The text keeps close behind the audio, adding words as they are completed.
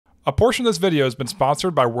A portion of this video has been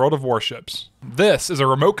sponsored by World of Warships. This is a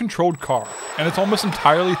remote-controlled car, and it's almost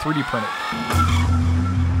entirely 3D printed.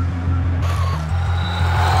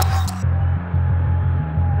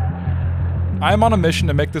 I am on a mission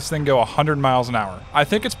to make this thing go 100 miles an hour. I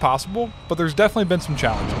think it's possible, but there's definitely been some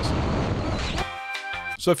challenges.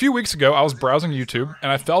 So a few weeks ago, I was browsing YouTube,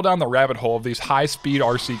 and I fell down the rabbit hole of these high-speed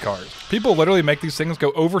RC cars. People literally make these things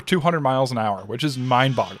go over 200 miles an hour, which is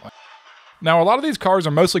mind-boggling. Now, a lot of these cars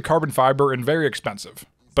are mostly carbon fiber and very expensive.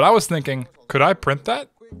 But I was thinking, could I print that?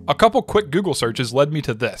 A couple quick Google searches led me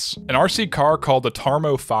to this, an RC car called the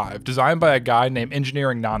Tarmo 5, designed by a guy named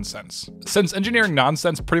Engineering Nonsense. Since Engineering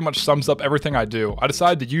Nonsense pretty much sums up everything I do, I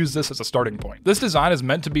decided to use this as a starting point. This design is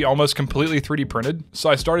meant to be almost completely 3D printed, so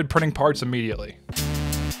I started printing parts immediately.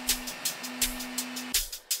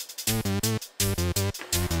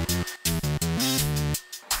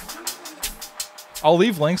 I'll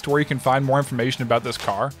leave links to where you can find more information about this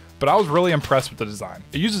car, but I was really impressed with the design.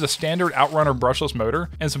 It uses a standard Outrunner brushless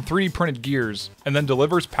motor and some 3D printed gears, and then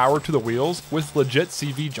delivers power to the wheels with legit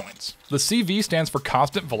CV joints. The CV stands for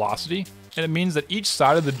constant velocity, and it means that each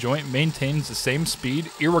side of the joint maintains the same speed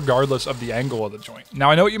irregardless of the angle of the joint.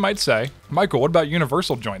 Now I know what you might say, Michael, what about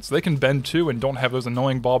universal joints? They can bend too and don't have those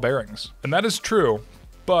annoying ball bearings. And that is true,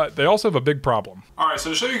 but they also have a big problem. Alright,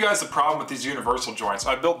 so to show you guys the problem with these universal joints,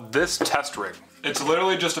 I built this test rig. It's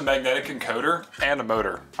literally just a magnetic encoder and a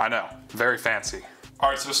motor. I know, very fancy.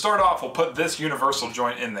 Alright, so to start off, we'll put this universal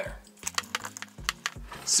joint in there.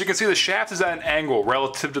 So you can see the shaft is at an angle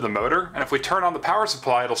relative to the motor, and if we turn on the power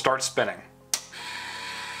supply, it'll start spinning.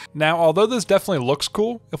 Now, although this definitely looks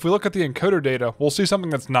cool, if we look at the encoder data, we'll see something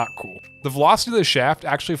that's not cool. The velocity of the shaft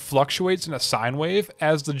actually fluctuates in a sine wave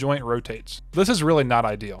as the joint rotates. This is really not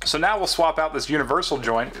ideal. So now we'll swap out this universal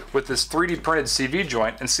joint with this 3D printed CV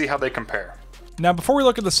joint and see how they compare. Now before we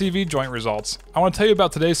look at the CV joint results, I want to tell you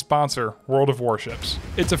about today's sponsor, World of Warships.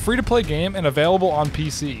 It's a free-to-play game and available on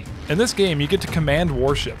PC. In this game, you get to command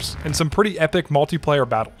warships in some pretty epic multiplayer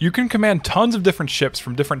battle. You can command tons of different ships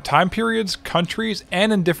from different time periods, countries,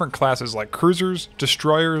 and in different classes like cruisers,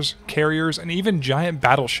 destroyers, carriers, and even giant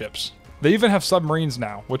battleships. They even have submarines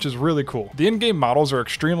now, which is really cool. The in-game models are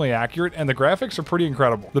extremely accurate and the graphics are pretty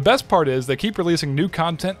incredible. The best part is they keep releasing new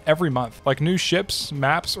content every month, like new ships,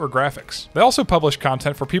 maps, or graphics. They also publish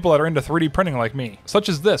content for people that are into 3D printing like me, such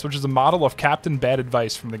as this, which is a model of Captain Bad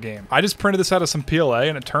Advice from the game. I just printed this out of some PLA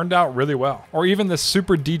and it turned out really well. Or even this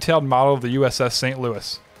super detailed model of the USS St.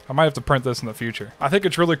 Louis. I might have to print this in the future. I think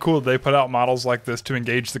it's really cool that they put out models like this to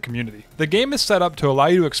engage the community. The game is set up to allow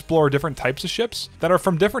you to explore different types of ships that are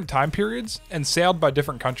from different time periods and sailed by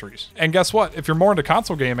different countries. And guess what? If you're more into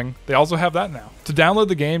console gaming, they also have that now. To download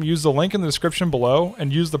the game, use the link in the description below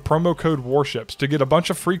and use the promo code WARSHIPS to get a bunch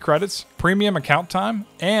of free credits, premium account time,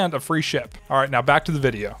 and a free ship. Alright, now back to the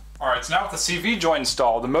video. Alright, so now with the CV joint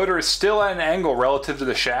installed, the motor is still at an angle relative to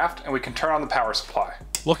the shaft and we can turn on the power supply.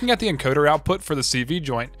 Looking at the encoder output for the CV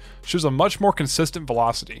joint shows a much more consistent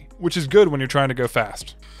velocity, which is good when you're trying to go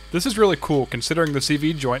fast. This is really cool considering the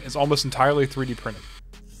CV joint is almost entirely 3D printed.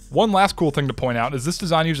 One last cool thing to point out is this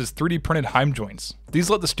design uses 3D printed Heim joints.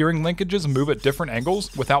 These let the steering linkages move at different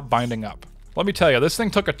angles without binding up. Let me tell you, this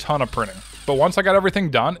thing took a ton of printing, but once I got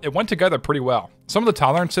everything done, it went together pretty well. Some of the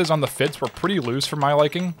tolerances on the fits were pretty loose for my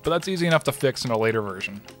liking, but that's easy enough to fix in a later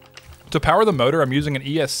version. To power the motor, I'm using an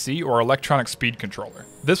ESC or electronic speed controller.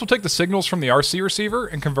 This will take the signals from the RC receiver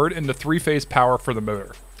and convert it into 3-phase power for the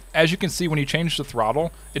motor. As you can see, when you change the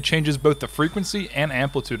throttle, it changes both the frequency and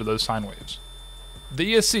amplitude of those sine waves.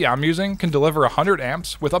 The ESC I'm using can deliver 100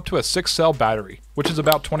 amps with up to a 6-cell battery, which is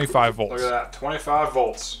about 25 volts. Look at that, 25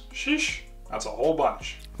 volts. Sheesh, that's a whole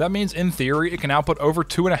bunch. That means in theory, it can output over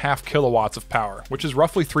 2.5 kilowatts of power, which is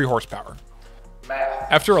roughly 3 horsepower.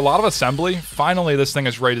 After a lot of assembly, finally this thing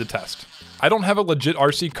is ready to test. I don't have a legit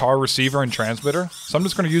RC car receiver and transmitter, so I'm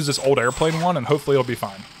just going to use this old airplane one and hopefully it'll be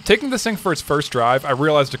fine. Taking this thing for its first drive, I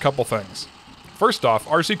realized a couple things. First off,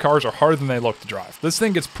 RC cars are harder than they look to drive. This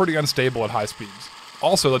thing gets pretty unstable at high speeds.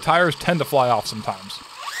 Also, the tires tend to fly off sometimes.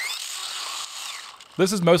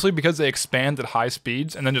 This is mostly because they expand at high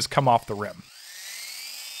speeds and then just come off the rim.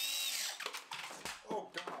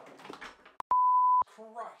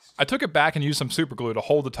 I took it back and used some super glue to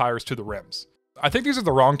hold the tires to the rims. I think these are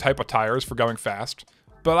the wrong type of tires for going fast,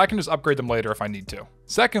 but I can just upgrade them later if I need to.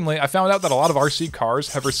 Secondly, I found out that a lot of RC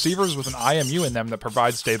cars have receivers with an IMU in them that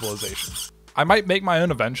provide stabilization. I might make my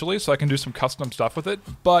own eventually so I can do some custom stuff with it,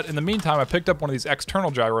 but in the meantime I picked up one of these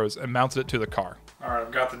external gyros and mounted it to the car. Alright,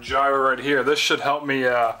 I've got the gyro right here. This should help me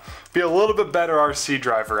be a little bit better RC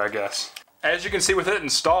driver, I guess. As you can see with it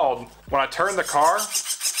installed, when I turn the car,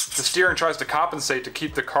 the steering tries to compensate to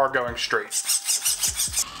keep the car going straight.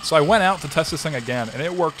 So I went out to test this thing again, and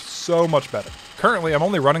it worked so much better. Currently, I'm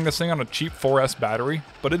only running this thing on a cheap 4S battery,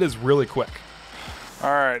 but it is really quick.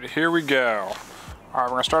 All right, here we go. All right, we're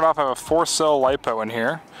gonna start off, I have a 4-cell LiPo in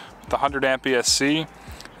here with 100 amp ESC,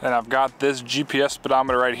 and I've got this GPS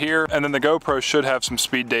speedometer right here, and then the GoPro should have some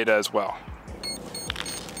speed data as well.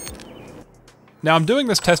 Now I'm doing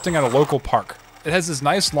this testing at a local park. It has this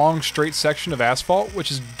nice long straight section of asphalt,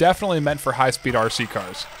 which is definitely meant for high-speed RC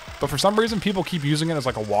cars. But for some reason people keep using it as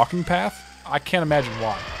like a walking path. I can't imagine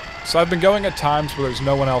why. So I've been going at times where there's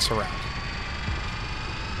no one else around.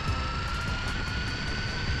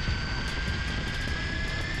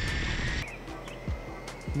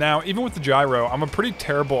 Now, even with the gyro, I'm a pretty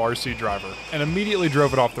terrible RC driver, and immediately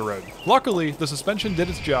drove it off the road. Luckily, the suspension did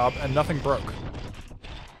its job and nothing broke.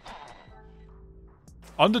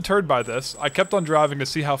 Undeterred by this, I kept on driving to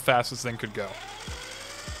see how fast this thing could go.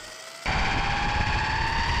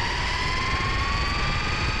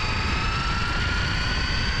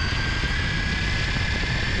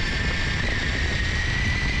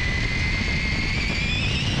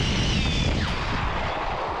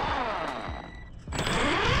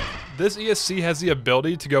 This ESC has the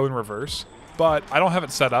ability to go in reverse, but I don't have it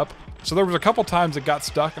set up, so there was a couple times it got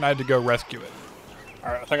stuck and I had to go rescue it.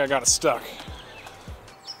 All right, I think I got it stuck.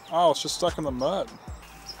 Oh, it's just stuck in the mud.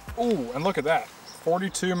 Ooh, and look at that.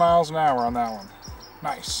 42 miles an hour on that one.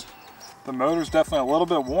 Nice. The motor's definitely a little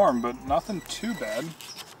bit warm, but nothing too bad.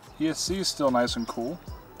 ESC is still nice and cool.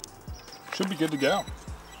 Should be good to go.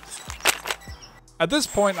 At this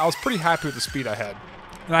point, I was pretty happy with the speed I had,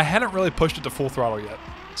 and I hadn't really pushed it to full throttle yet.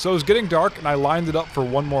 So it was getting dark and I lined it up for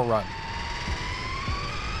one more run.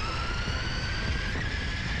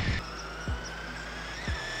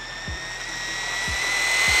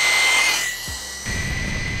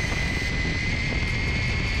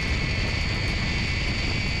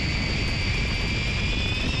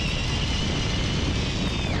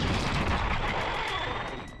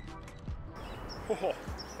 Oh,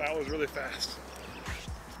 that was really fast.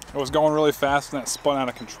 It was going really fast and it spun out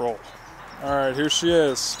of control. All right, here she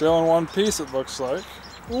is, still in one piece it looks like.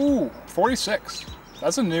 Ooh, 46.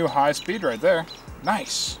 That's a new high speed right there.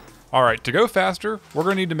 Nice. All right, to go faster, we're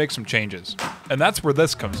gonna need to make some changes. And that's where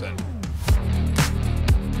this comes in.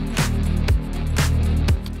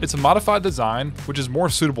 It's a modified design, which is more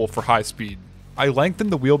suitable for high speed. I lengthened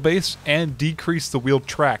the wheelbase and decreased the wheel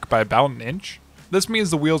track by about an inch. This means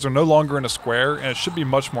the wheels are no longer in a square and it should be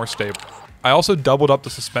much more stable. I also doubled up the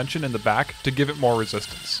suspension in the back to give it more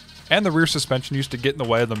resistance. And the rear suspension used to get in the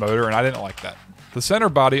way of the motor, and I didn't like that. The center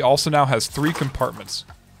body also now has 3 compartments,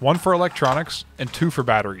 1 for electronics and 2 for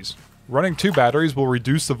batteries. Running 2 batteries will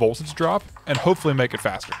reduce the voltage drop and hopefully make it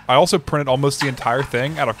faster. I also printed almost the entire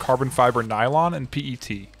thing out of carbon fiber nylon and PET.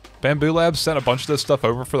 Bamboo Labs sent a bunch of this stuff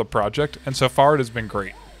over for the project, and so far it has been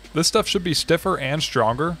great. This stuff should be stiffer and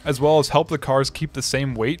stronger, as well as help the cars keep the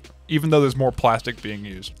same weight, even though there's more plastic being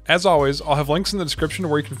used. As always, I'll have links in the description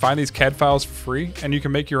where you can find these CAD files for free, and you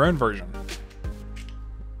can make your own version.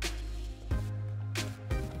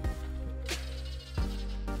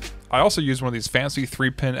 I also used one of these fancy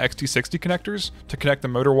 3-pin XT60 connectors to connect the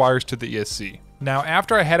motor wires to the ESC. Now,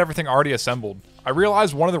 after I had everything already assembled, I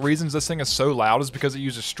realized one of the reasons this thing is so loud is because it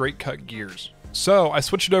uses straight cut gears. So I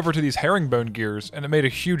switched it over to these herringbone gears, and it made a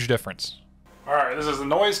huge difference. All right, this is the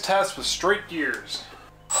noise test with straight gears.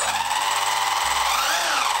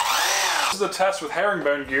 This is a test with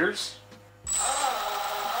herringbone gears.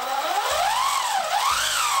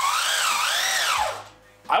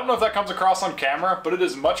 I don't know if that comes across on camera, but it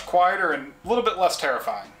is much quieter and a little bit less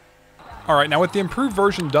terrifying. All right, now with the improved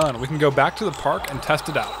version done, we can go back to the park and test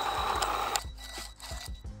it out.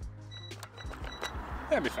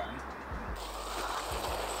 That'd be fine.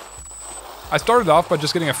 I started off by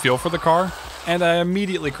just getting a feel for the car, and I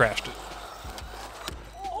immediately crashed it.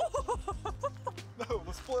 No,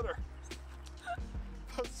 the splitter.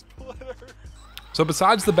 The splitter. So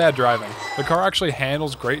besides the bad driving, the car actually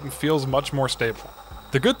handles great and feels much more stable.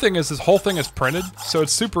 The good thing is this whole thing is printed, so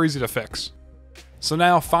it's super easy to fix. So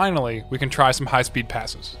now, finally, we can try some high-speed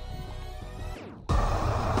passes.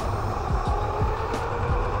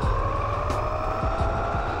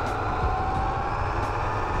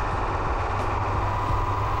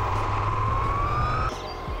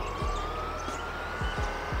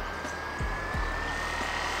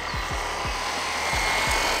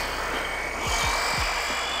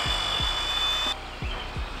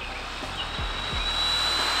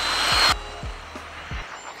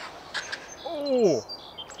 Oh.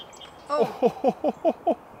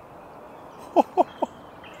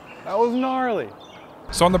 That was gnarly.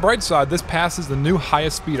 So on the bright side, this passes the new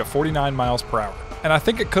highest speed of 49 miles per hour. And I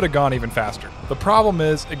think it could have gone even faster. The problem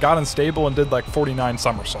is, it got unstable and did like 49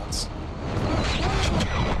 somersaults.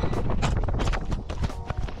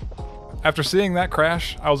 After seeing that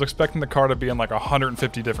crash, I was expecting the car to be in like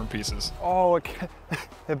 150 different pieces. Oh,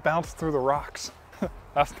 it bounced through the rocks.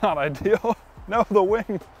 That's not ideal. No, the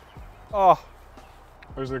wing. Oh,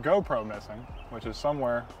 there's the GoPro missing, which is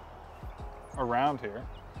somewhere around here.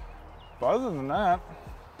 But other than that,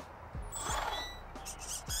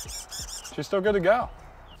 she's still good to go.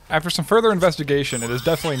 After some further investigation, it is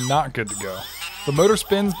definitely not good to go. The motor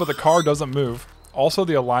spins, but the car doesn't move. Also,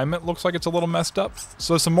 the alignment looks like it's a little messed up,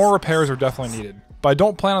 so some more repairs are definitely needed. But I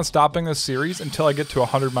don't plan on stopping this series until I get to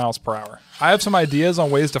 100 miles per hour. I have some ideas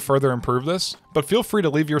on ways to further improve this, but feel free to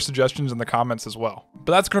leave your suggestions in the comments as well.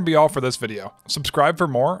 But that's going to be all for this video. Subscribe for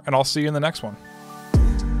more, and I'll see you in the next one.